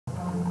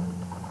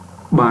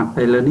បាទ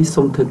ឥឡូវនេះ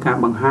សូមធ្វើការ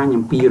បង្ហាញ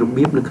អំពីរ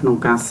បៀបនៅក្នុង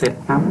ការ set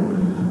up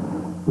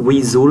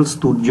Visual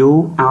Studio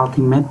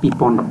Ultimate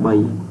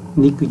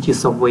 2013 នេះគឺជា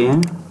software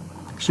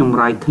ខ្ញុំ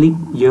right click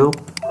យក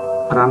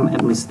Run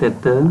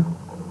Administrator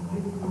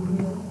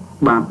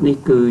បាទនេះ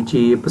គឺ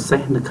ជាប្រសេ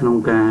សនៅក្នុង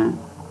ការ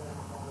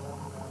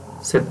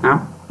set up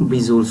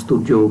Visual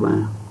Studio បា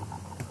ទ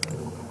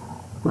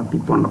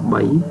2013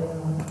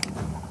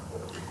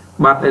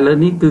បាទឥឡូវ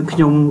នេះគឺខ្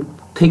ញុំ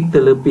tick ទៅ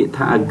លើពាក្យ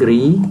ថា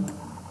agree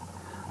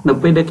នៅ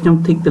ពេលដែលខ្ញុំ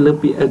tick ទៅលើ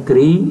ពាក្យ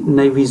agree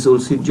នៃ Visual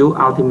Studio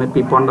Ultimate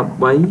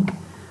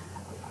 2013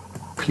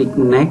 click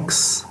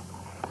next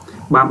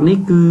បាទនេះ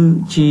គឺ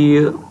ជា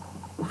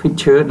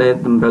feature ដែល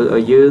តម្រូវ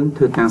ឲ្យយើង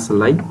ធ្វើការ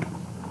select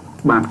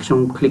បាទខ្ញុំ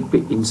click ពា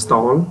ក្យ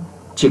install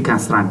ជាការ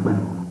ស្រេចបា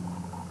ទ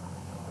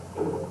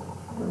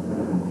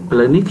ឥ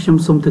ឡូវនេះខ្ញុំ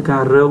សូមធ្វើកា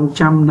ររង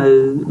ចាំនៅ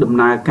ដំ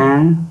ណើរការ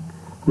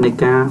នៃ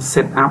ការ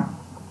set up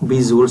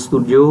Visual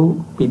Studio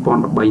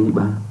 2013នេះ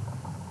បាទ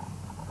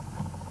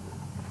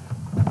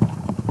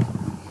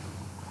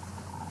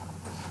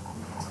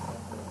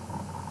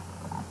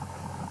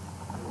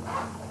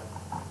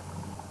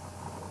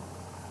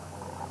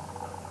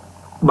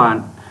បាទ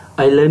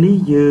ឥឡូវនេះ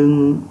យើង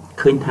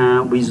ឃើញថា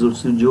Visual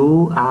Studio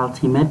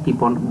Ultimate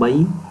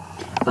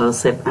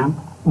 2013 set up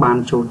បាន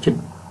ចូលចិត្ត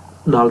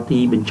ដល់ទី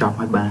បញ្ចប់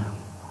ហើយបាទ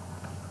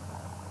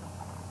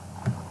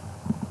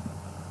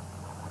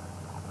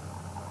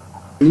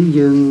នេះ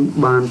យើង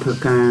បានធ្វើ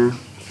ការ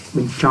ប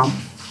ញ្ចប់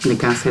នៃ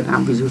ការ set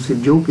up Visual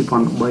Studio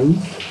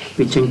 2013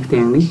វាចេញផ្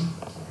ទាំងនេះ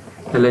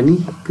ឥឡូវនេះ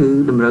គឺ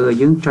តម្រូវឲ្យ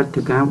យើងចុចធ្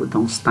វើការប៊ូតុ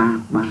ង Start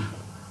បាទ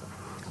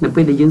នៅ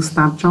ពេលដែលយើង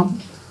Start ចប់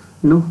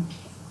នោះ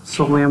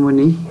software មួយ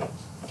នេះ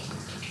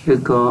ឬ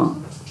ក៏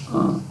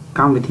ក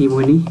ម្មវិធី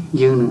មួយនេះ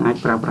យើងនឹងអាច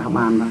ប្រើប្រាស់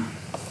បានបាទ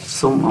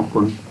សូមអរ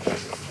គុណ